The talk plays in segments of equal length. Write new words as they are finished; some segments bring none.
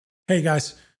Hey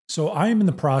guys, so I am in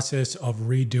the process of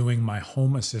redoing my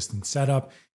home assistant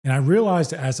setup, and I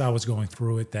realized as I was going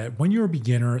through it that when you're a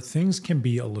beginner, things can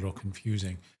be a little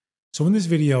confusing. So in this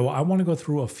video, I want to go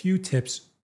through a few tips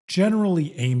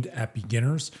generally aimed at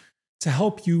beginners to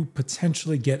help you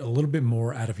potentially get a little bit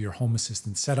more out of your home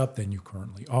assistant setup than you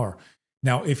currently are.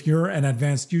 Now, if you're an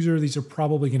advanced user, these are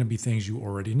probably going to be things you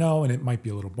already know, and it might be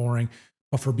a little boring.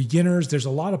 But for beginners, there's a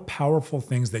lot of powerful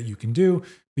things that you can do,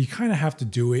 but you kind of have to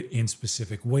do it in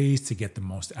specific ways to get the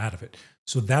most out of it.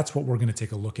 So that's what we're going to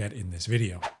take a look at in this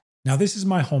video. Now, this is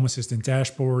my home assistant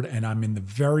dashboard, and I'm in the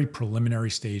very preliminary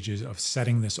stages of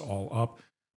setting this all up.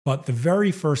 But the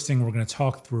very first thing we're going to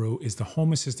talk through is the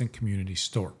Home Assistant Community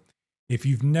Store. If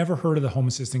you've never heard of the Home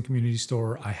Assistant Community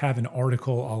Store, I have an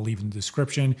article I'll leave in the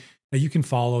description that you can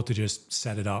follow to just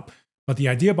set it up. But the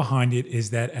idea behind it is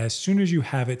that as soon as you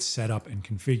have it set up and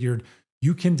configured,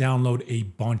 you can download a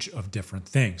bunch of different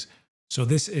things. So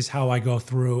this is how I go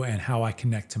through and how I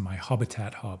connect to my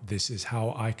Habitat Hub. This is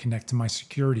how I connect to my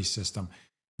security system.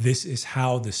 This is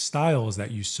how the styles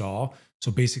that you saw,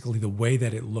 so basically the way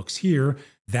that it looks here,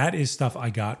 that is stuff I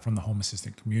got from the Home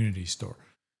Assistant Community Store.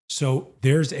 So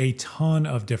there's a ton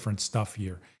of different stuff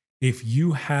here. If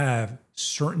you have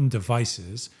certain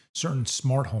devices, certain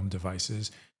smart home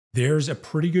devices, there's a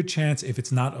pretty good chance if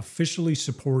it's not officially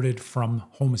supported from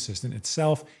Home Assistant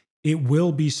itself, it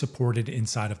will be supported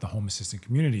inside of the Home Assistant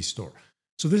Community Store.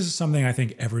 So this is something I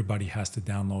think everybody has to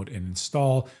download and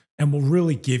install and will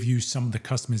really give you some of the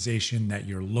customization that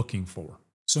you're looking for.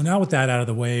 So now with that out of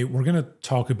the way, we're going to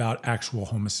talk about actual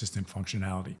Home Assistant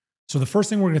functionality. So the first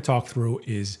thing we're going to talk through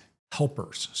is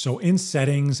helpers. So in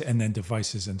settings and then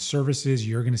devices and services,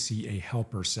 you're going to see a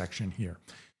helper section here.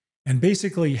 And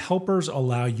basically, helpers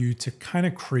allow you to kind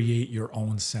of create your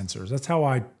own sensors. That's how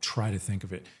I try to think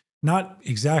of it. Not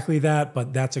exactly that,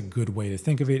 but that's a good way to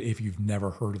think of it if you've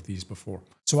never heard of these before.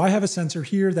 So I have a sensor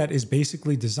here that is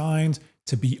basically designed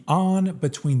to be on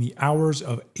between the hours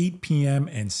of 8 p.m.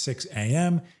 and 6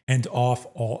 a.m. and off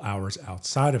all hours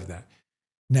outside of that.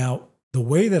 Now, the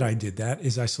way that I did that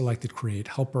is I selected Create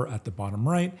Helper at the bottom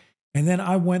right, and then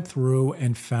I went through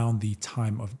and found the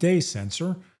time of day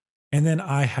sensor. And then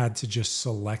I had to just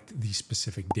select the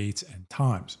specific dates and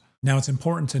times. Now it's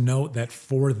important to note that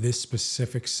for this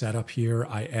specific setup here,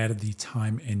 I added the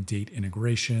time and date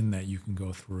integration that you can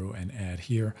go through and add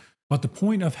here. But the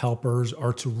point of helpers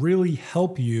are to really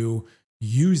help you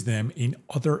use them in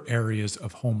other areas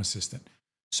of Home Assistant.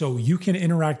 So you can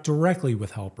interact directly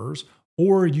with helpers,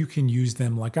 or you can use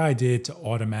them like I did to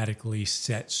automatically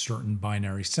set certain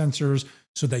binary sensors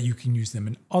so that you can use them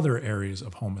in other areas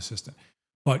of Home Assistant.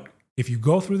 But if you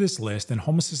go through this list, and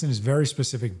Home Assistant is very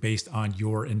specific based on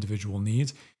your individual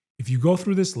needs, if you go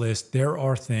through this list, there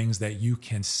are things that you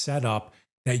can set up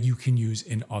that you can use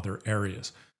in other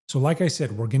areas. So like I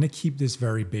said, we're going to keep this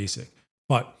very basic,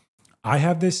 but I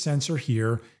have this sensor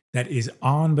here that is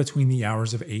on between the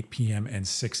hours of 8 p.m. and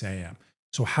 6 a.m.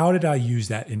 So how did I use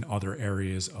that in other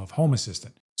areas of Home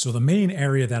Assistant? So the main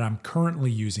area that I'm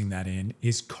currently using that in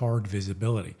is card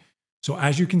visibility. So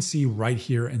as you can see right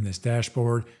here in this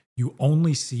dashboard, you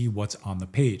only see what's on the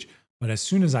page. But as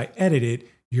soon as I edit it,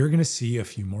 you're going to see a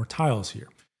few more tiles here.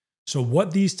 So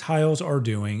what these tiles are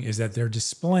doing is that they're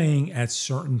displaying at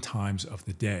certain times of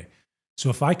the day. So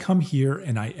if I come here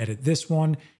and I edit this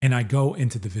one and I go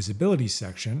into the visibility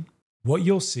section, what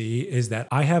you'll see is that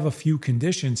I have a few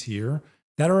conditions here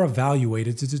that are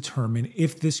evaluated to determine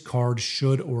if this card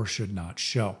should or should not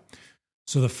show.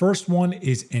 So the first one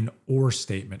is an or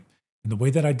statement. And the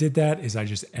way that I did that is I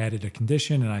just added a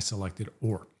condition and I selected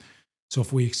or. So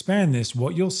if we expand this,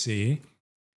 what you'll see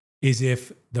is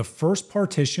if the first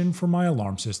partition for my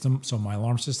alarm system, so my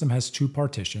alarm system has two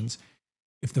partitions,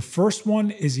 if the first one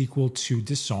is equal to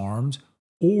disarmed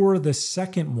or the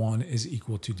second one is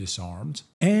equal to disarmed,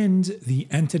 and the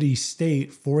entity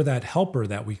state for that helper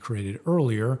that we created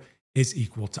earlier is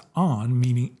equal to on,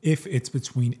 meaning if it's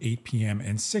between 8 p.m.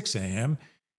 and 6 a.m.,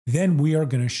 then we are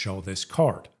going to show this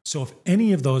card. So if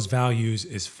any of those values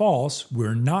is false,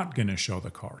 we're not going to show the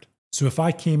card. So if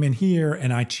I came in here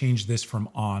and I changed this from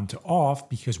on to off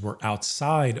because we're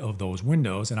outside of those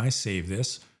windows and I save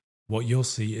this, what you'll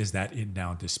see is that it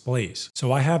now displays.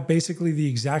 So I have basically the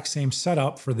exact same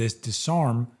setup for this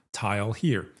disarm tile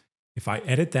here. If I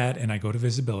edit that and I go to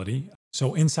visibility,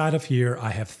 so inside of here, I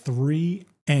have 3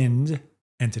 end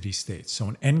entity states. So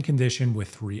an end condition with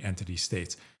 3 entity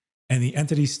states. And the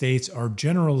entity states are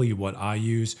generally what I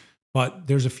use, but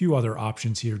there's a few other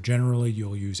options here. Generally,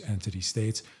 you'll use entity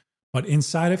states. But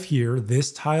inside of here,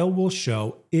 this tile will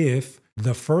show if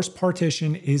the first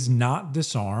partition is not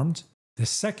disarmed, the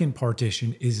second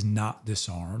partition is not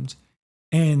disarmed,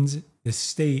 and the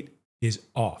state is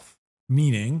off,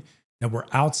 meaning that we're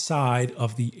outside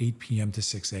of the 8 p.m. to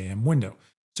 6 a.m. window.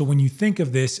 So when you think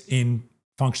of this in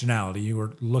functionality, you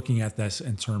are looking at this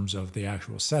in terms of the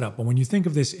actual setup, but when you think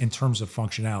of this in terms of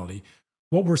functionality,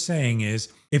 what we're saying is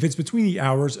if it's between the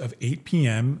hours of 8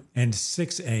 p.m. and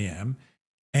 6 a.m.,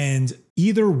 and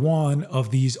either one of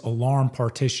these alarm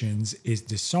partitions is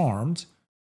disarmed,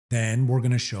 then we're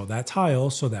going to show that tile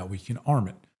so that we can arm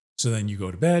it. So then you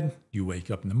go to bed, you wake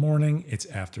up in the morning, it's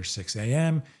after 6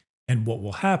 a.m. And what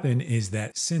will happen is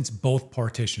that since both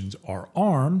partitions are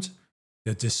armed,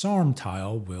 the disarm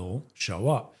tile will show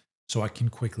up. So I can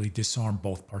quickly disarm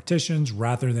both partitions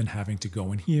rather than having to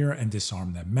go in here and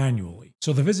disarm them manually.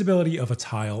 So the visibility of a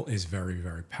tile is very,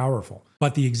 very powerful.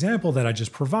 But the example that I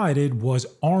just provided was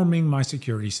arming my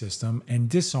security system and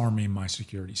disarming my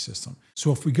security system.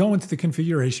 So if we go into the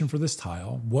configuration for this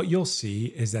tile, what you'll see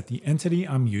is that the entity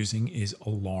I'm using is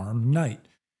Alarm Night.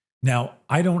 Now,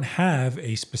 I don't have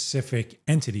a specific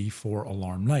entity for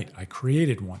Alarm Night. I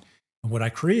created one. And what I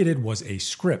created was a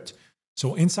script.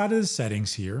 So inside of the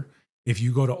settings here, if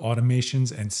you go to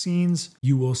automations and scenes,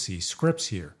 you will see scripts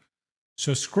here.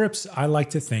 So scripts I like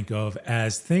to think of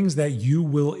as things that you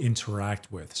will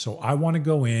interact with. So I want to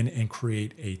go in and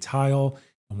create a tile.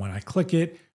 And when I click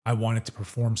it, I want it to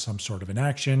perform some sort of an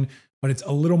action. But it's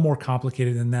a little more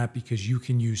complicated than that because you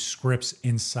can use scripts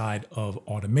inside of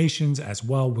automations as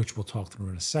well, which we'll talk through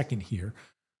in a second here.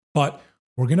 But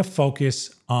we're going to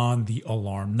focus on the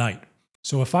Alarm Night.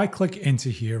 So if I click into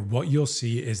here, what you'll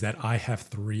see is that I have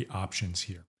three options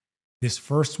here. This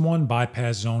first one,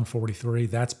 bypass zone 43,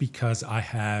 that's because I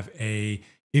have an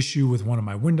issue with one of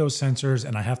my Windows sensors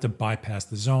and I have to bypass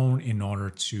the zone in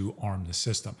order to arm the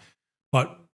system.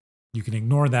 But you can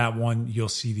ignore that one. You'll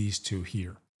see these two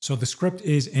here. So the script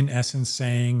is in essence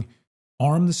saying,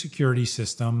 arm the security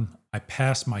system. I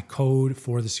pass my code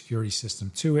for the security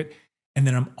system to it. And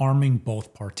then I'm arming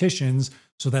both partitions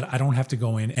so that I don't have to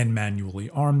go in and manually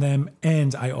arm them.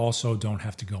 And I also don't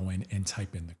have to go in and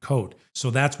type in the code.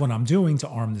 So that's what I'm doing to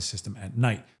arm the system at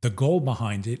night. The goal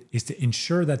behind it is to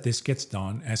ensure that this gets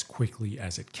done as quickly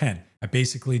as it can. I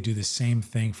basically do the same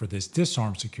thing for this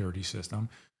disarm security system.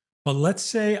 But let's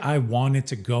say I wanted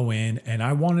to go in and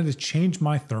I wanted to change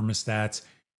my thermostats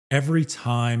every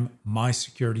time my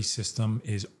security system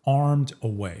is armed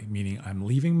away, meaning I'm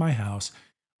leaving my house.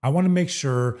 I want to make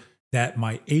sure that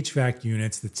my HVAC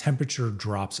units, the temperature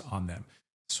drops on them.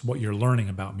 So what you're learning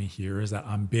about me here is that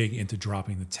I'm big into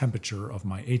dropping the temperature of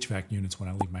my HVAC units when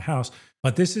I leave my house.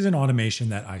 But this is an automation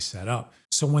that I set up.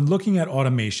 So when looking at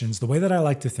automations, the way that I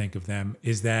like to think of them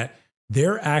is that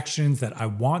they're actions that I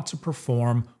want to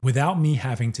perform without me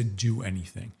having to do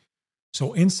anything.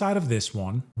 So inside of this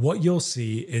one, what you'll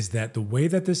see is that the way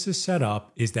that this is set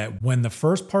up is that when the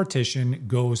first partition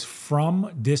goes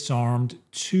from disarmed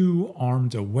to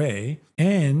armed away,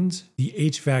 and the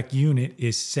HVAC unit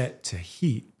is set to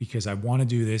heat, because I want to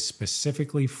do this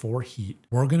specifically for heat,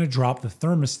 we're going to drop the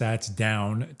thermostats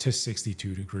down to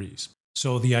 62 degrees.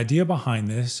 So the idea behind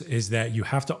this is that you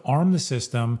have to arm the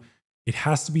system. It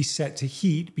has to be set to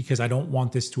heat because I don't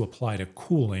want this to apply to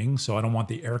cooling. So I don't want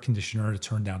the air conditioner to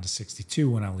turn down to 62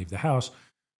 when I leave the house.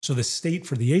 So the state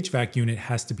for the HVAC unit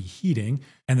has to be heating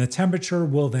and the temperature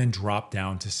will then drop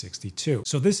down to 62.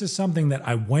 So this is something that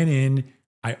I went in,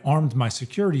 I armed my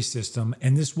security system,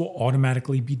 and this will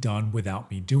automatically be done without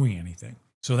me doing anything.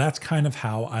 So that's kind of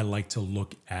how I like to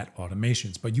look at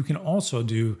automations, but you can also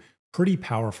do pretty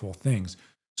powerful things.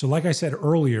 So like I said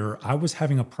earlier, I was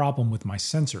having a problem with my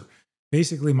sensor.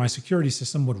 Basically, my security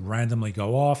system would randomly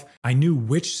go off. I knew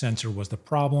which sensor was the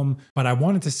problem, but I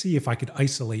wanted to see if I could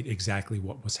isolate exactly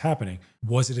what was happening.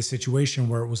 Was it a situation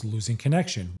where it was losing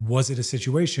connection? Was it a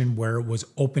situation where it was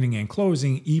opening and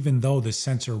closing, even though the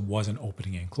sensor wasn't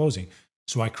opening and closing?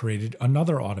 So I created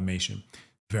another automation.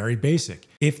 Very basic.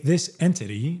 If this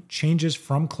entity changes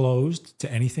from closed to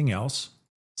anything else,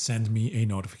 send me a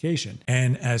notification.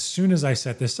 And as soon as I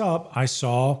set this up, I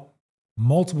saw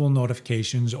multiple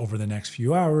notifications over the next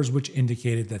few hours, which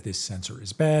indicated that this sensor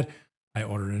is bad. I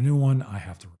ordered a new one. I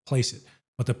have to replace it.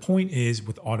 But the point is,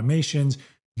 with automations,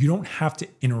 you don't have to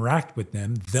interact with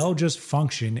them. They'll just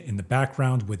function in the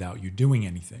background without you doing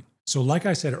anything. So like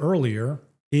I said earlier,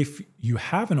 if you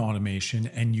have an automation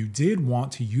and you did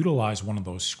want to utilize one of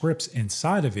those scripts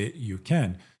inside of it, you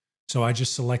can. So I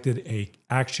just selected an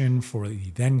action for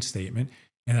the then statement,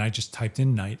 and I just typed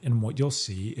in night, and what you'll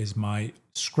see is my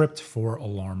script for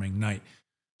alarming night.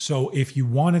 So if you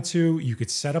wanted to, you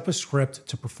could set up a script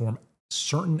to perform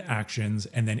certain actions,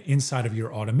 and then inside of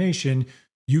your automation,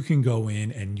 you can go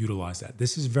in and utilize that.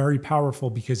 This is very powerful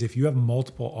because if you have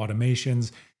multiple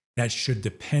automations that should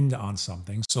depend on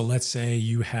something. So let's say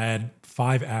you had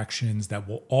 5 actions that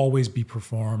will always be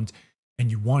performed and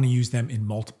you want to use them in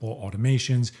multiple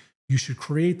automations. You should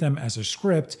create them as a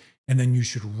script, and then you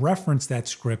should reference that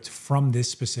script from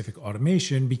this specific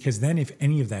automation, because then if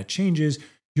any of that changes,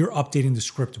 you're updating the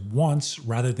script once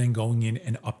rather than going in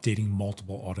and updating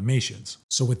multiple automations.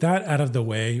 So with that out of the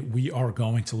way, we are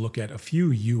going to look at a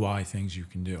few UI things you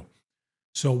can do.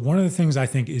 So one of the things I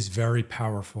think is very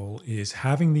powerful is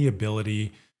having the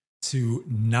ability to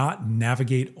not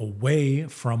navigate away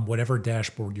from whatever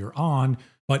dashboard you're on,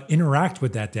 but interact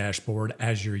with that dashboard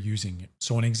as you're using it.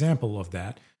 So an example of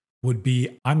that would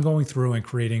be, I'm going through and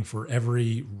creating for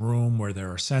every room where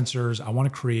there are sensors, I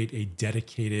want to create a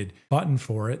dedicated button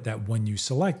for it that when you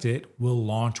select it will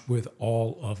launch with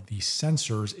all of the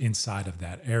sensors inside of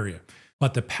that area.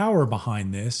 But the power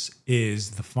behind this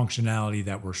is the functionality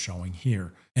that we're showing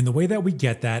here. And the way that we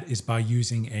get that is by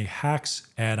using a HACS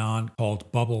add-on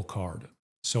called Bubble Card.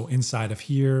 So inside of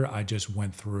here, I just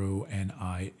went through and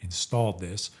I installed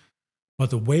this. But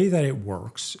the way that it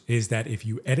works is that if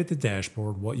you edit the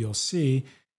dashboard, what you'll see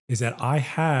is that I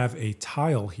have a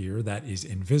tile here that is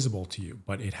invisible to you,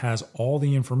 but it has all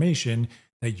the information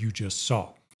that you just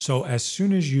saw. So as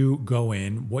soon as you go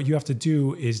in, what you have to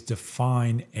do is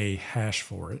define a hash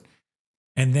for it.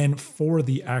 And then for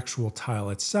the actual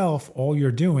tile itself, all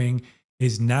you're doing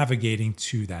is navigating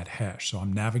to that hash. So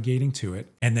I'm navigating to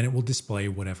it, and then it will display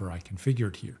whatever I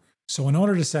configured here. So in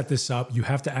order to set this up, you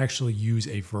have to actually use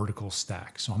a vertical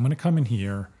stack. So I'm going to come in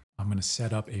here, I'm going to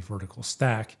set up a vertical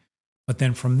stack. But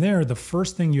then from there, the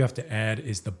first thing you have to add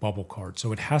is the bubble card.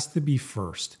 So it has to be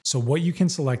first. So what you can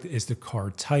select is the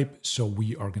card type. So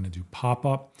we are going to do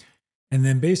pop-up. And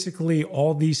then basically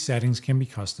all these settings can be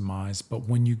customized. But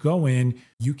when you go in,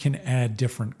 you can add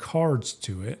different cards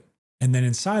to it. And then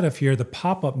inside of here, the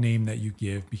pop-up name that you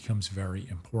give becomes very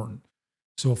important.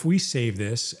 So if we save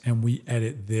this and we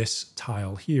edit this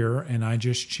tile here, and I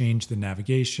just change the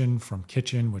navigation from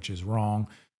kitchen, which is wrong,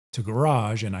 to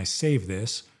garage, and I save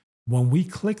this, when we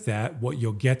click that, what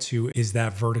you'll get to is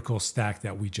that vertical stack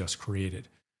that we just created.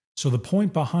 So the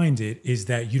point behind it is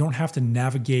that you don't have to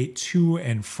navigate to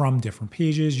and from different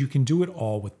pages. You can do it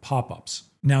all with pop-ups.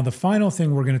 Now, the final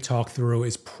thing we're going to talk through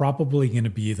is probably going to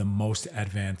be the most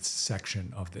advanced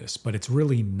section of this, but it's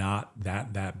really not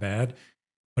that bad,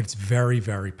 but it's very,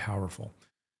 very powerful.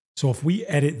 So if we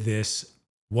edit this,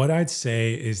 what I'd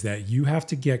say is that you have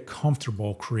to get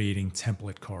comfortable creating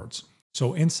template cards.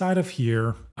 So inside of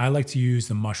here, I like to use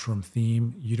the mushroom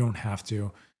theme. You don't have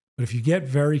to, but if you get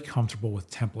very comfortable with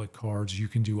template cards, you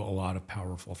can do a lot of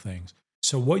powerful things.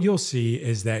 So what you'll see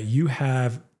is that you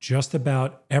have just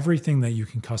about everything that you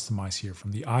can customize here,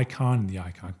 from the icon and the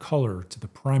icon color to the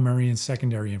primary and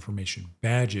secondary information,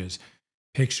 badges,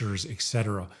 pictures,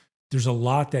 etc. There's a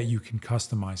lot that you can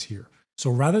customize here. So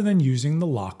rather than using the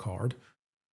lock card,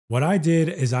 what I did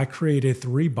is I created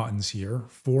 3 buttons here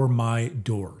for my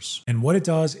doors. And what it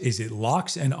does is it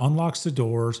locks and unlocks the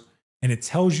doors, and it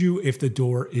tells you if the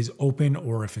door is open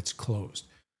or if it's closed.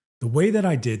 The way that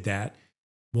I did that,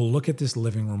 we'll look at this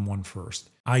living room one first.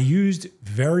 I used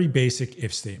very basic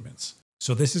if statements.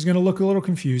 So this is going to look a little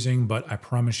confusing, but I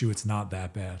promise you it's not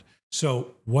that bad.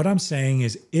 So what I'm saying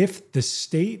is if the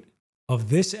state of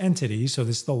this entity, so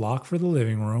this is the lock for the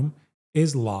living room,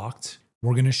 is locked,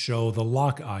 we're going to show the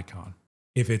lock icon.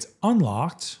 If it's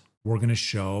unlocked, we're going to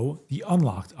show the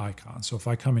unlocked icon. So if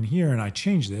I come in here and I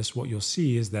change this, what you'll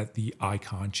see is that the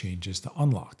icon changes to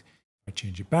unlocked. If I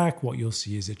change it back, what you'll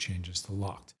see is it changes to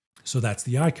locked. So that's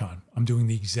the icon. I'm doing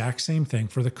the exact same thing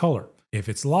for the color. If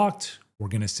it's locked, we're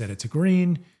going to set it to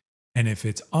green. And if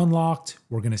it's unlocked,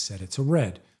 we're going to set it to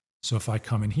red. So if I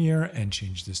come in here and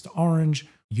change this to orange,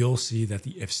 you'll see that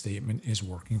the if statement is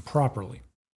working properly.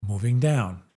 Moving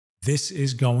down. This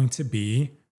is going to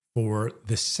be for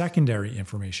the secondary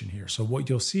information here. So what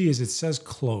you'll see is it says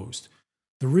closed.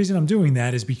 The reason I'm doing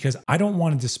that is because I don't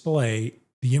want to display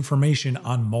the information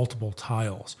on multiple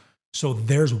tiles. So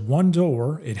there's one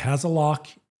door, it has a lock,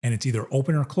 and it's either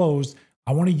open or closed.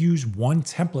 I want to use one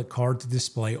template card to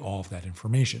display all of that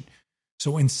information.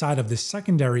 So inside of the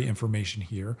secondary information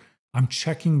here, I'm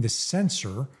checking the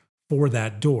sensor for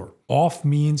that door. Off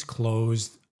means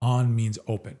closed, on means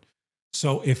open.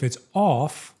 So if it's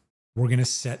off, we're going to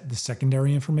set the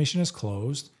secondary information as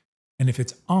closed. And if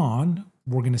it's on,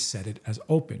 we're going to set it as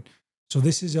open. So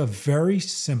this is a very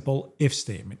simple if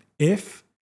statement. If,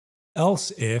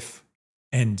 else if,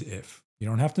 end if. You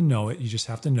don't have to know it. You just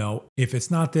have to know if it's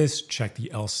not this, check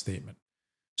the else statement.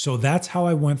 So that's how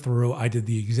I went through. I did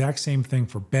the exact same thing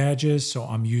for badges. So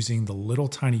I'm using the little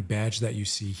tiny badge that you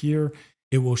see here.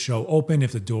 It will show open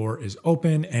if the door is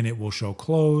open, and it will show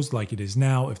closed like it is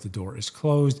now if the door is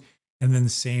closed. And then the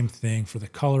same thing for the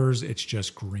colors, it's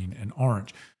just green and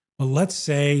orange. But let's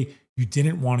say you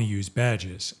didn't want to use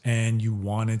badges and you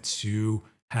wanted to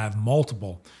have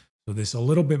multiple. So this is a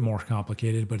little bit more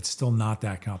complicated, but it's still not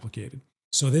that complicated.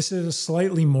 So this is a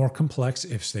slightly more complex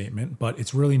if statement, but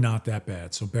it's really not that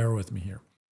bad. So bear with me here.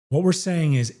 What we're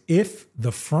saying is if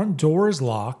the front door is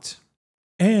locked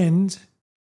and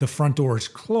the front door is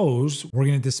closed, we're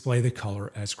going to display the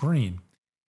color as green.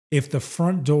 If the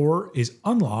front door is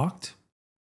unlocked,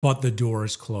 but the door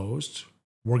is closed,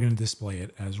 we're going to display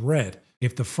it as red.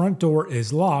 If the front door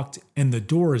is locked and the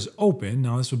door is open,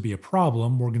 now this would be a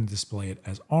problem, we're going to display it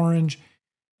as orange.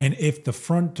 And if the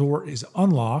front door is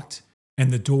unlocked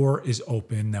and the door is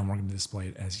open, then we're going to display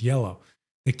it as yellow.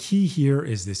 The key here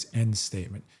is this end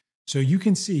statement. So you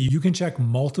can see, you can check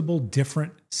multiple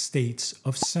different states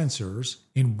of sensors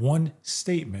in one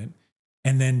statement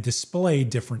and then display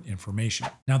different information.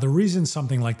 Now, the reason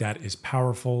something like that is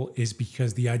powerful is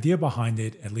because the idea behind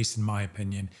it, at least in my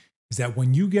opinion, is that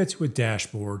when you get to a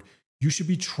dashboard, you should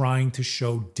be trying to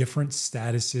show different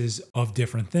statuses of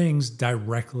different things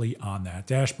directly on that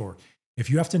dashboard. If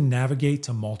you have to navigate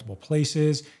to multiple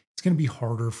places, it's going to be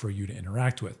harder for you to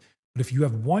interact with. But if you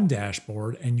have one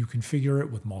dashboard and you configure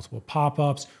it with multiple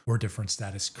pop-ups or different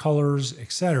status colors,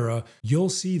 etc., you'll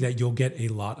see that you'll get a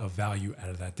lot of value out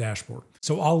of that dashboard.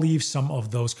 So I'll leave some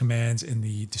of those commands in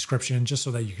the description just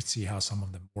so that you can see how some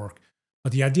of them work.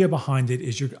 But the idea behind it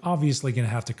is you're obviously going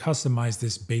to have to customize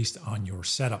this based on your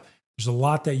setup. There's a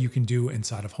lot that you can do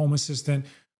inside of Home Assistant,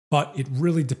 but it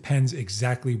really depends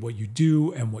exactly what you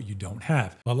do and what you don't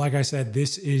have. But like I said,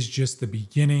 this is just the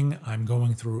beginning. I'm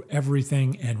going through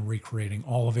everything and recreating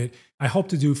all of it. I hope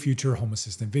to do future Home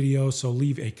Assistant videos, so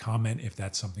leave a comment if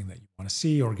that's something that you want to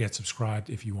see, or get subscribed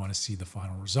if you want to see the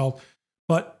final result.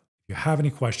 But if you have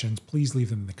any questions, please leave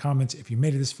them in the comments. If you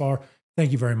made it this far,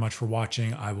 thank you very much for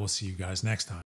watching. I will see you guys next time.